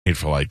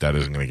Hateful Eight, that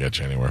isn't going to get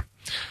you anywhere.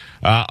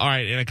 All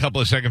right, in a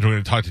couple of seconds, we're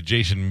going to talk to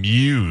Jason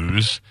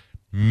Mewes.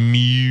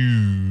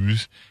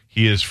 Mewes.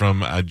 He is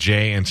from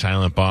Jay and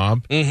Silent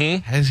Bob.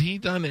 Mm-hmm. Has he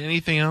done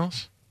anything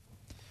else?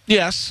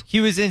 Yes.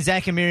 He was in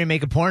Zack and Miri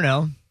Make a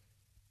Porno.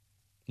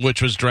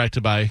 Which was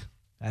directed by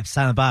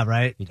Silent Bob,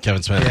 right?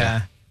 Kevin Smith.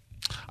 Yeah.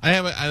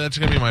 That's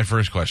going to be my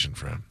first question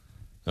for him.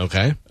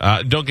 Okay.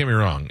 Don't get me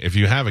wrong. If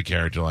you have a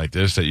character like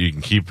this that you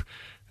can keep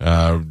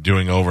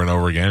doing over and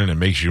over again and it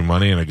makes you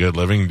money and a good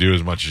living, do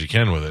as much as you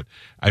can with it.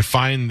 I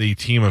find the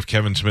team of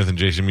Kevin Smith and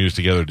Jason Mewes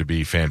together to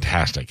be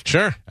fantastic.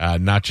 Sure.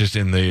 Not just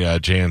in the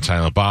Jay and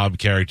Silent Bob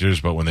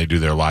characters, but when they do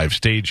their live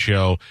stage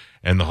show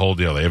and the whole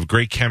deal. They have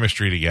great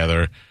chemistry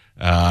together.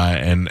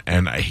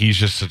 And he's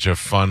just such a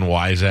fun,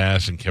 wise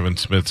ass, and Kevin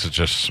Smith's such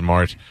a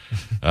smart,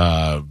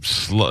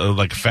 slow,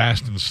 like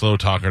fast and slow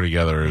talker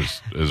together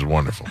is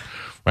wonderful.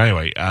 But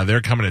anyway,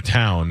 they're coming to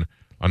town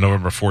on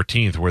November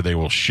 14th, where they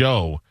will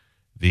show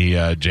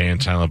the Jay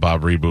and Silent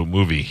Bob reboot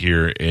movie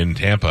here in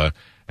Tampa,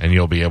 and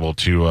you'll be able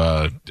to,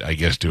 I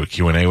guess, do a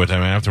Q&A with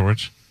them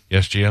afterwards.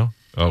 Yes, Gio?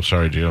 Oh,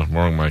 sorry, Gio.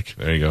 Wrong mic.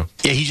 There you go.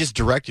 Yeah, he just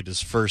directed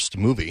his first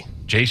movie.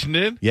 Jason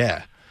did?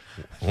 Yeah.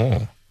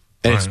 Oh.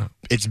 And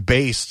it's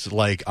based,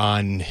 like,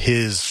 on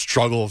his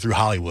struggle through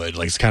Hollywood.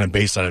 Like, it's kind of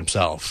based on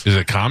himself. Is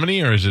it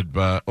comedy, or is it...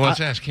 well, let's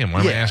ask him.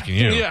 Why am I asking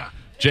you? Yeah.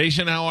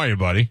 Jason, how are you,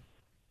 buddy?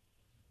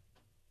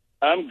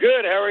 I'm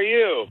good. How are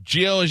you?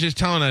 Gio is just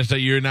telling us that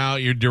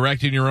you're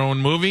directing your own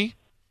movie?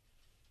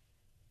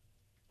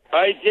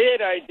 I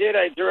did.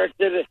 I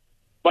directed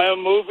my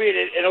own movie.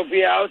 It'll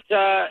be out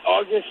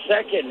August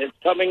 2nd. It's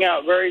coming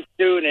out very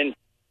soon. And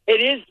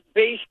it is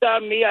based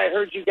on me. I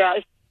heard you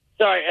guys.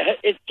 Sorry.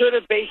 It's sort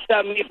of based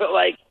on me, but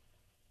like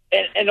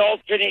an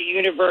alternate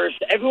universe.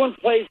 Everyone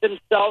plays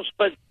themselves,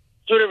 but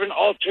sort of an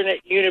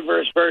alternate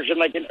universe version,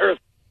 like an Earth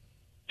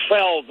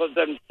 12 of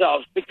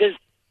themselves. Because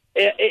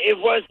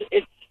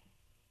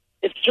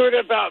it's sort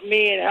of about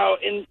me and how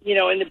in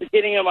the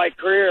beginning of my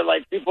career,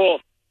 like people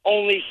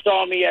only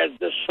saw me as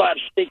the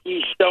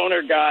slapsticky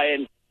stoner guy,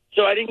 and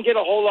so I didn't get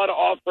a whole lot of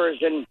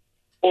offers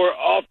or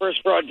offers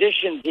for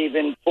auditions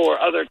even for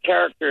other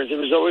characters. It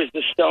was always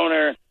the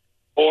stoner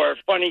or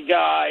funny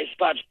guy,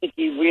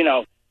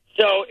 slapsticky,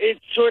 So it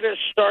sort of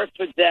starts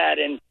with that,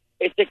 and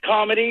it's a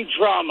comedy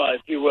drama,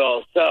 if you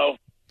will. So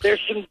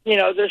there's some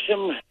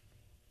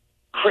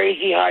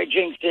crazy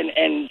hijinks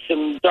and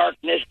some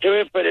darkness to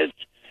it, but it's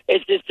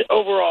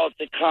overall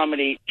it's a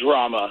comedy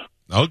drama.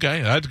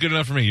 Okay, that's good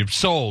enough for me. You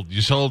sold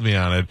me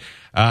on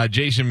it.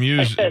 Jason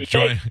Mewes.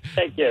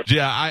 Thank you.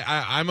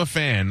 Yeah, I'm a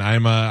fan.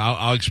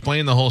 I'll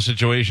explain the whole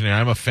situation here.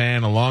 I'm a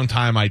fan. A long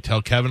time. I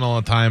tell Kevin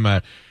all the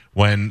time.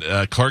 When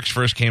Clerks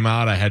first came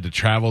out, I had to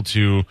travel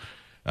to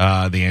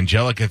the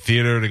Angelica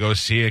Theater to go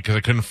see it because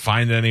I couldn't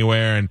find it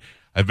anywhere. And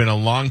I've been a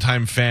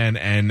longtime fan,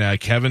 and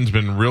Kevin's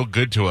been real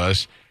good to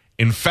us.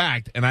 In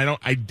fact, and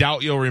I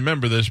doubt you'll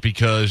remember this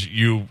because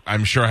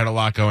I'm sure had a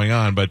lot going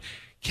on, but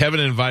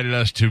Kevin invited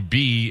us to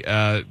be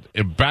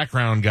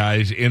background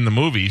guys in the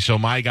movie. So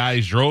my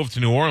guys drove to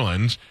New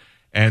Orleans,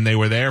 and they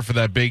were there for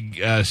that big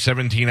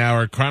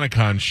 17-hour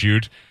Chronicon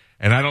shoot.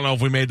 And I don't know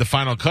if we made the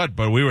final cut,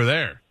 but we were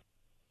there.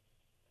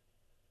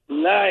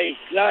 Nice.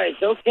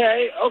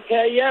 Okay.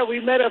 Yeah, we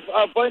met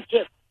a bunch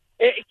of...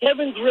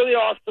 Kevin's really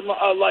awesome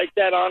like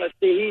that,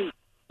 honestly.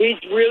 He's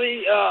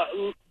really,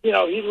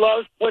 he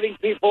loves putting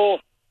people,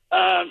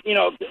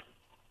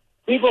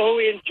 people who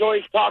he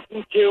enjoys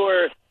talking to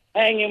or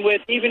hanging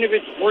with, even if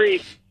it's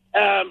brief,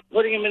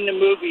 putting them in the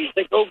movies.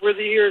 Like over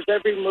the years,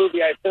 every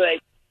movie, I feel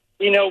like,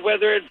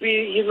 whether it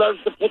be he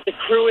loves to put the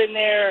crew in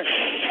there,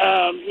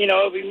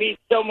 if we meet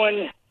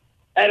someone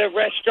at a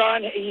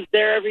restaurant, he's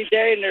there every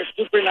day and they're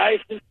super nice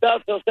and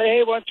stuff. They'll say,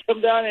 hey, why don't you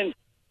come down and,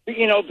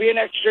 be an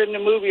extra in the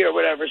movie or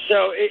whatever.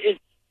 So it's,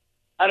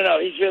 I don't know.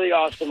 He's really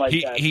awesome like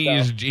that.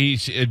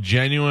 He's a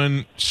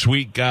genuine,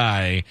 sweet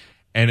guy,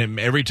 and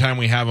every time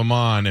we have him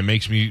on, it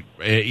makes me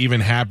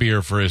even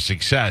happier for his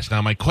success.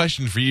 Now, my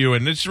question for you,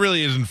 and this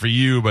really isn't for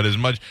you, but as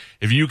much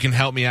if you can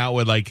help me out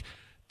with like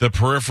the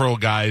peripheral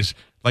guys,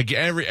 like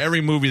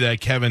every movie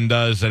that Kevin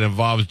does that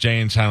involves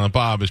Jay and Silent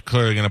Bob is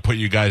clearly going to put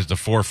you guys at the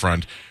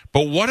forefront.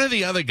 But what are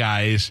the other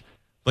guys,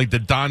 like the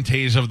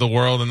Dantes of the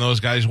world and those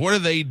guys? What do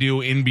they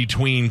do in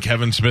between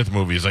Kevin Smith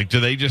movies? Like, do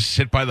they just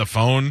sit by the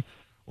phone?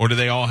 Or do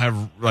they all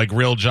have, like,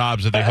 real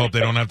jobs that they hope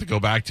they don't have to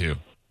go back to?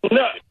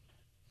 No.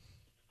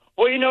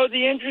 Well,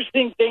 the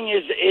interesting thing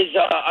is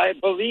I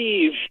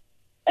believe,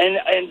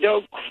 and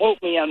don't quote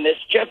me on this,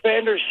 Jeff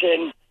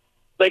Anderson,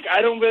 like,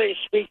 I don't really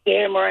speak to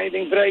him or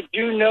anything, but I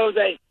do know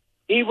that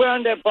he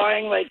wound up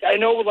buying, like, I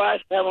know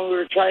last time when we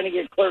were trying to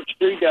get Clerks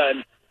 3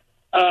 done,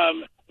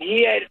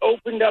 he had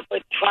opened up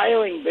a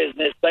tiling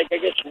business, like, I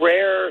guess,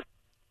 rare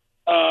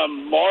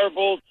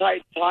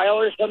marble-type tile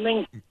or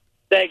something.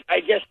 That I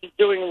guess is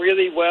doing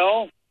really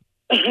well.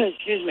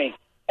 Excuse me.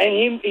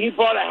 And he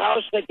bought a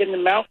house like in the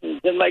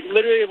mountains and like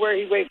literally where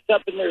he wakes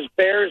up and there's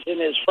bears in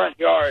his front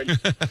yard.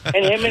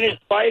 And him and his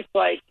wife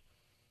it's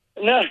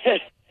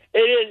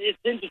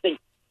interesting.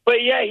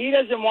 But yeah, he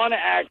doesn't want to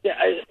act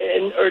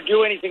or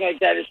do anything like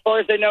that. As far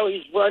as I know,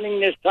 he's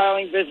running this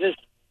tiling business.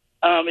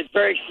 It's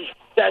very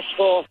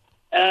successful,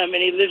 and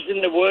he lives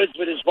in the woods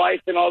with his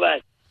wife and all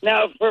that.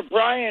 Now, for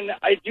Brian,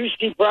 I do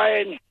see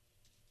Brian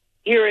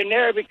here and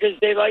there because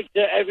they like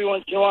to, every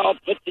once in a while,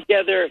 put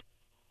together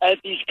at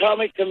these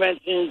comic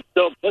conventions,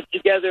 they'll put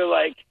together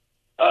like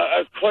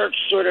a Clerks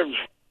sort of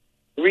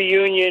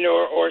reunion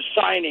or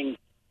signing.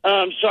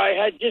 So I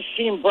had just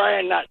seen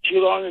Brian not too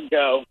long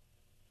ago,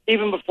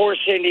 even before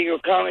San Diego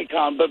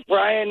Comic-Con. But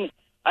Brian,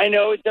 I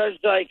know, does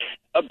like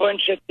a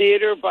bunch of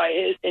theater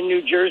in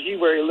New Jersey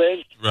where he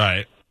lives.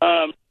 Right.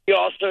 He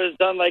also has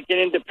done like an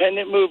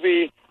independent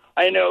movie.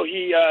 I know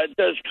he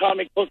does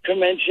comic book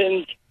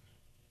conventions.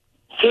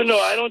 So no,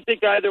 I don't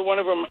think either one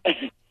of them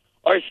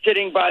are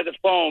sitting by the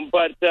phone.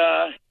 But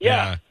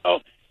yeah. Oh,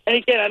 and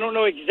again, I don't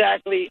know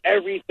exactly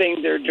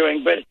everything they're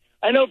doing, but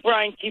I know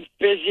Brian keeps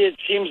busy. It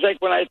seems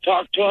like when I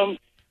talk to him,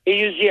 he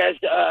usually has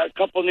a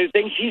couple new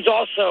things. He's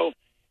also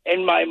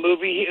in my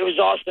movie. It was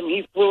awesome.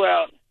 He flew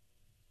out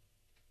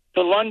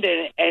to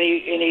London, and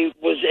he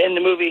was in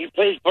the movie. He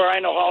plays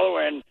Brian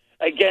O'Halloran,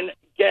 again,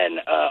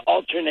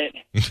 alternate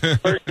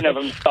version of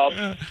himself,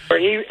 where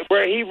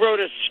he wrote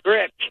a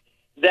script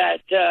that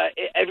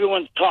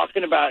everyone's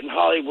talking about in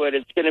Hollywood.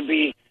 It's going to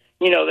be,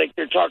 like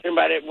they're talking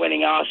about it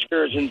winning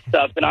Oscars and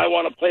stuff, and I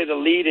want to play the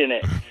lead in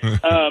it.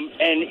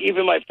 And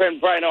even my friend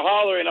Brian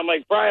O'Halloran, I'm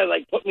like, Brian,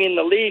 like, put me in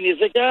the lead. And he's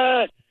like,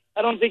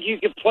 I don't think you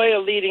could play a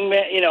leading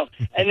man,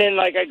 And then,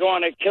 like, I go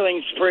on a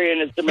killing spree,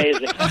 and it's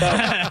amazing.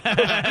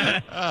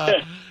 So,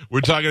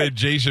 we're talking to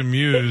Jason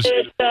Mewes.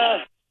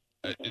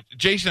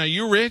 Jason, are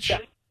you rich?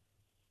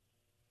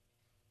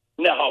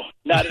 No,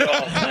 not at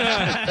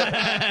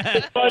all.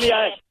 It's funny.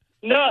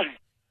 No,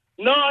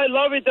 I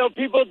love it, though.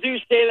 People do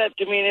say that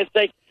to me, and it's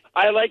like,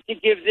 I like to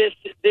give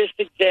this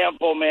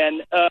example,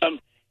 man.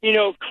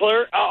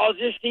 Clerk, I'll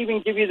just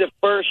even give you the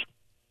first,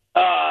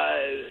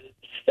 I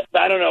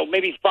don't know,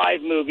 maybe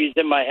 5 movies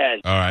in my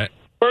head. All right.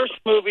 First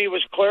movie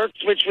was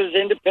Clerks, which was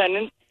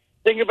independent.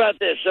 Think about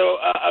this. So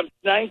I was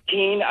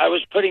 19. I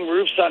was putting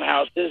roofs on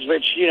houses,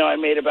 which, I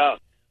made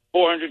about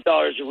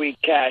 $400 a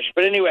week cash.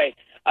 But anyway,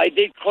 I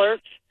did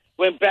Clerks,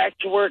 went back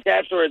to work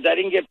afterwards. I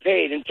didn't get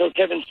paid until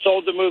Kevin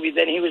sold the movie.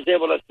 Then he was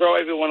able to throw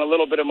everyone a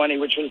little bit of money,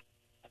 which was,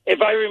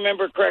 if I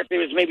remember correctly,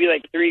 it was maybe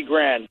like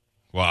 $3,000.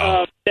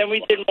 Wow. Then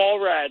we did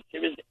Mallrats.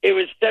 It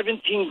was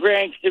 $17,000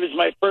 because it was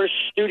my first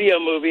studio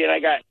movie, and I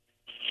got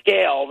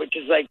Scale, which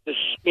is like this,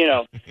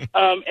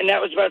 and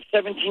that was about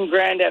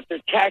 $17,000 after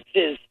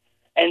taxes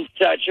and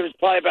such. It was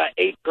probably about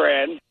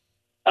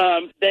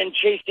 $8,000. Then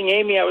Chasing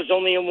Amy, I was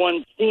only in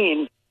one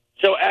scene,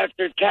 so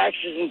after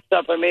taxes and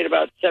stuff, I made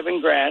about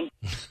 $7,000.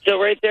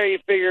 So right there, you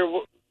figure,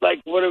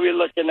 like, what are we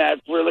looking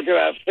at? We're looking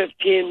at about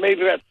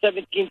maybe about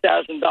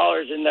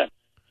 $17,000 in the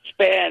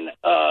span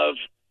of.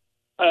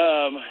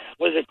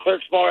 Was it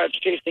Clerks, Mallrats,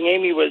 Chasing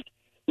Amy was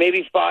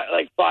maybe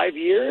 5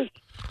 years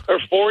or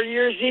 4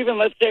 years even.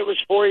 Let's say it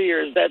was 4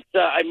 years. That's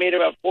I made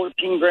about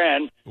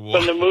 $14,000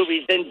 from the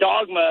movies. Then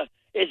Dogma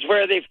is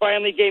where they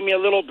finally gave me a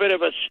little bit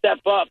of a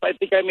step up. I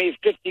think I made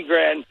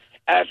 $50,000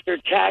 after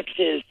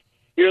taxes.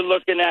 You're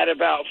looking at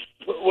about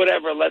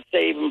whatever, let's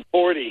say even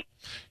 40.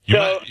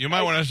 You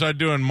might want to start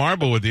doing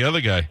Marble with the other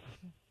guy.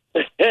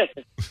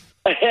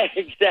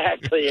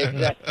 Exactly.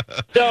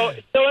 So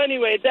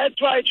anyway,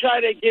 that's why I try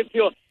to give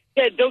people.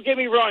 Yeah, don't get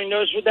me wrong.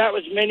 That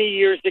was many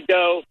years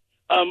ago.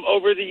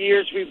 Over the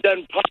years, we've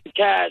done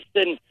podcasts,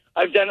 and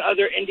I've done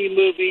other indie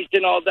movies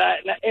and all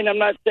that. And I'm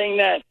not saying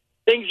that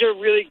things are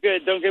really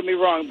good. Don't get me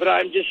wrong, but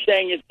I'm just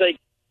saying it's like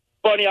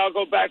funny. I'll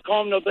go back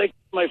home. They'll be like,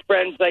 my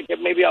friends, like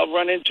maybe I'll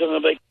run into them.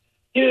 They'll be like,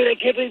 dude, I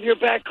can't believe you're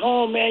back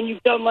home, man.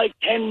 You've done like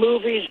 10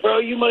 movies, bro.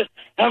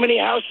 How many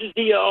houses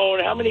do you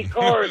own? How many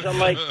cars? I'm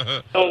like,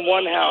 own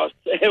one house,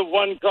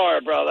 one car,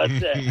 bro.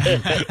 That's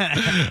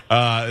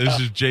it. This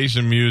is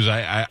Jason Mewes.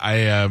 I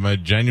am a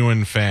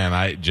genuine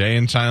fan. Jay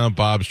and Silent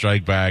Bob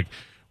Strike Back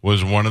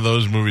was one of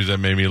those movies that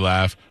made me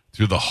laugh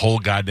through the whole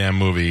goddamn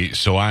movie.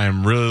 So I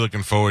am really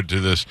looking forward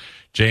to this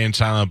Jay and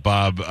Silent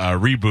Bob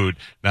reboot.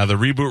 Now, the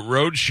Reboot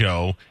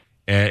Roadshow,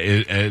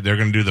 they're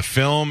going to do the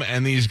film,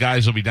 and these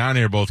guys will be down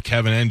here, both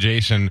Kevin and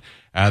Jason.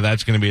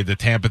 That's going to be at the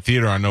Tampa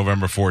Theater on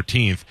November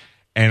 14th.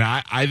 And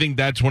I think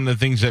that's one of the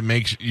things that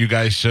makes you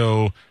guys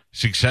so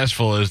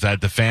successful is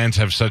that the fans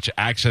have such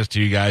access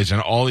to you guys.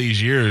 And all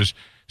these years,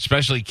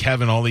 especially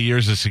Kevin, all the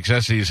years of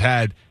success he's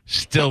had,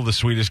 still the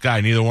sweetest guy.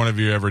 Neither one of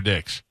you ever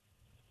dicks.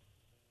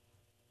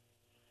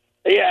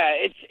 Yeah,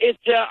 it's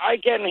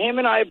again, him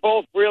and I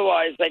both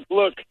realize, like,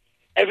 look,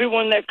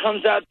 everyone that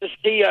comes out to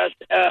see us,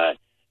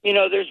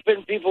 there's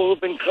been people who've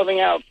been coming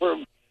out for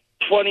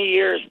 20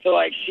 years to,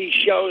 like, see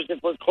shows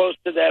if we're close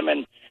to them.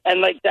 And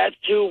like, that's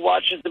who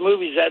watches the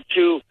movies. That's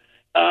who,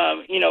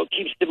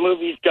 keeps the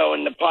movies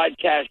going, the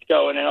podcast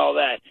going and all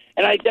that.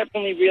 And I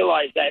definitely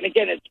realize that. And,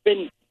 again, it's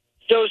been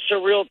so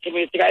surreal to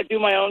me. It's like I do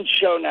my own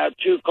show now,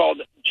 too,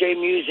 called Jay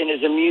Mewes and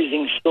His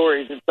Amusing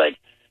Stories. It's like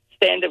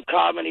stand-up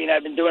comedy, and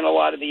I've been doing a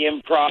lot of the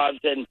improvs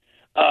and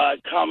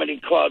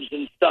comedy clubs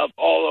and stuff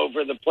all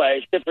over the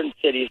place, different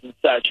cities and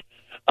such.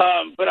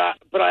 But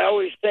I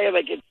always say,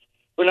 like, it's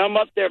when I'm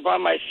up there by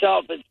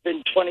myself, it's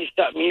been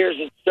 20-something years,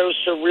 it's so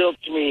surreal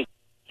to me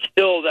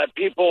still that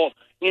people,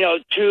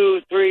 200,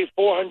 300,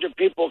 400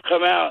 people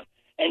come out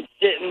and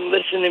sit and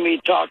listen to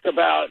me talk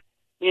about,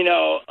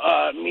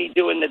 me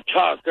doing the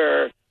tuck,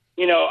 or,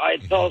 I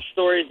tell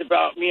stories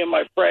about me and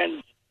my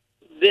friends,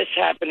 this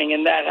happening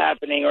and that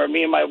happening, or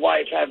me and my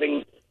wife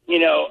having,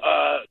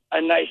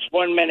 a nice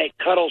 1-minute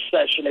cuddle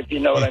session, if you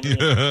know what I mean.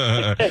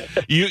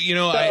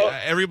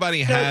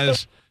 Everybody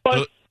has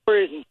fun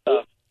stories and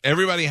stuff.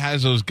 Everybody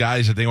has those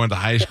guys that they went to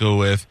high school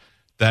with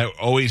that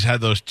always had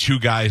those two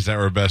guys that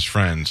were best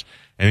friends.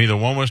 And either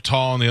one was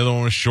tall and the other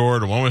one was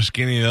short, or one was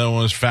skinny and the other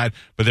one was fat,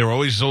 but they were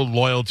always so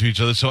loyal to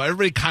each other. So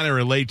everybody kind of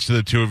relates to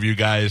the two of you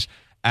guys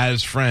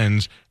as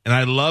friends. And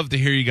I love to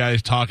hear you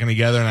guys talking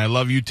together, and I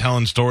love you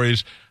telling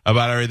stories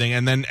about everything.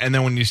 And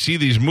then when you see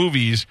these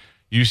movies,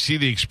 you see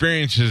the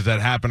experiences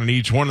that happen in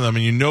each one of them,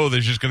 and you know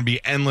there's just going to be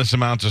endless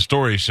amounts of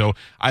stories. So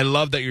I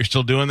love that you're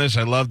still doing this.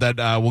 I love that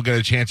we'll get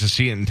a chance to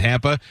see it in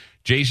Tampa.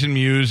 Jason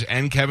Mewes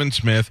and Kevin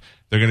Smith,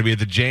 they're going to be at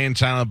the Jay and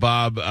Silent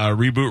Bob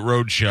Reboot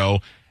Road Show,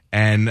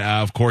 and,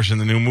 of course, in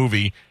the new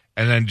movie.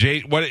 And then,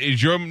 Jay, what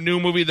is your new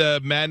movie,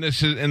 The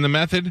Madness in the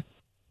Method?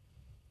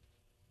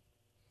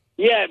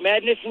 Yeah,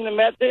 Madness in the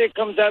Method. It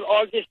comes out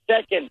August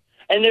 2nd.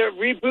 And they're at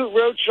Reboot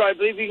Roadshow. I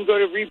believe you can go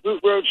to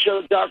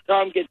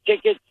rebootroadshow.com, get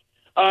tickets.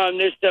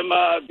 There's some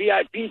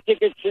VIP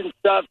tickets and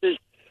stuff.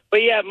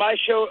 But yeah,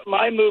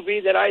 my movie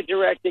that I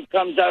directed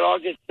comes out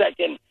August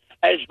 2nd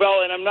as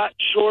well. And I'm not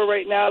sure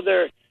right now.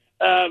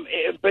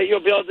 But you'll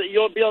be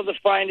able to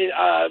find it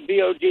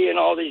VOD in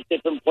all these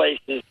different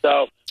places.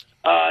 So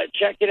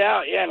check it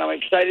out. Yeah, and I'm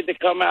excited to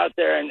come out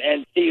there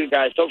and see you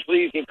guys.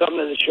 Hopefully you can come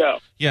to the show.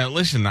 Yeah,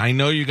 listen, I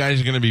know you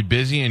guys are going to be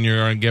busy and you're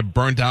going to get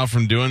burnt out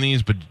from doing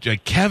these, but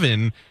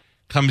Kevin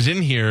comes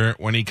in here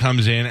when he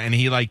comes in and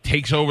he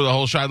takes over the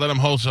whole show. I let him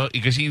host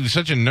because he's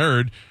such a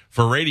nerd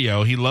for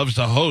radio. He loves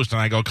to host,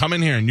 and I go, come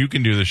in here and you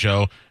can do the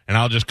show, and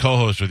I'll just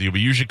co-host with you. But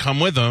you should come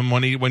with him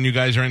when you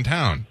guys are in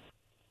town.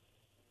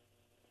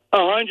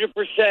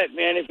 100%,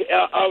 man.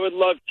 I would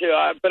love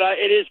to, but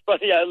it is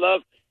funny. I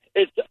love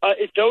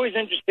it's always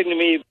interesting to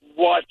me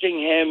watching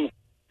him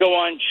go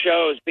on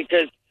shows,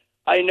 because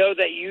I know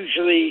that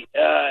usually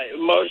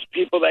most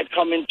people that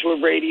come into a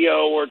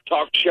radio or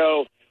talk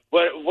show,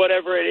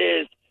 whatever it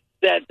is,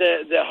 that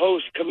the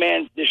host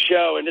commands the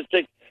show, and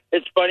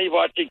it's funny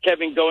watching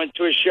Kevin go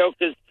into a show,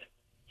 because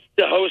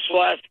the host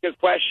will ask a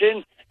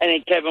question, and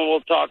then Kevin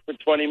will talk for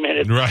 20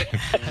 minutes. Right.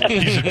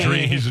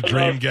 He's a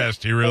dream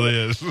guest. He really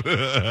is. All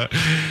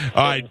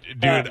right,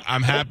 dude,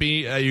 I'm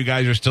happy you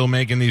guys are still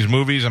making these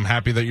movies. I'm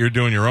happy that you're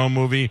doing your own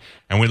movie,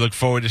 and we look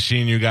forward to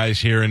seeing you guys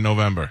here in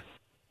November.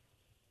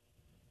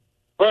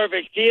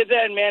 Perfect. See you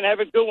then, man. Have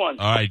a good one.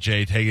 All right,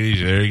 Jay, take it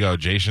easy. There you go.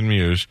 Jason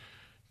Mewes,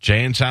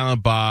 Jay and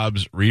Silent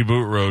Bob's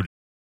Reboot Road.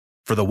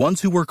 For the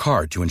ones who work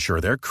hard to ensure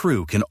their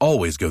crew can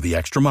always go the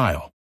extra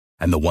mile,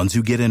 and the ones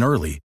who get in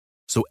early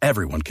so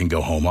everyone can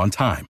go home on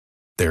time,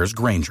 there's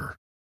Grainger,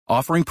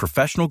 offering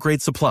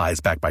professional-grade supplies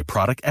backed by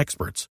product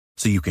experts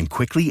so you can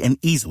quickly and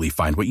easily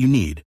find what you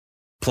need.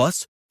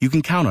 Plus, you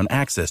can count on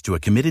access to a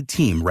committed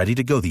team ready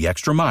to go the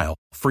extra mile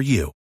for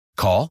you.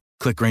 Call,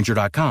 click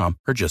Grainger.com,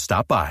 or just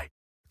stop by.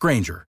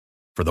 Grainger,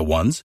 for the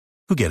ones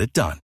who get it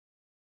done.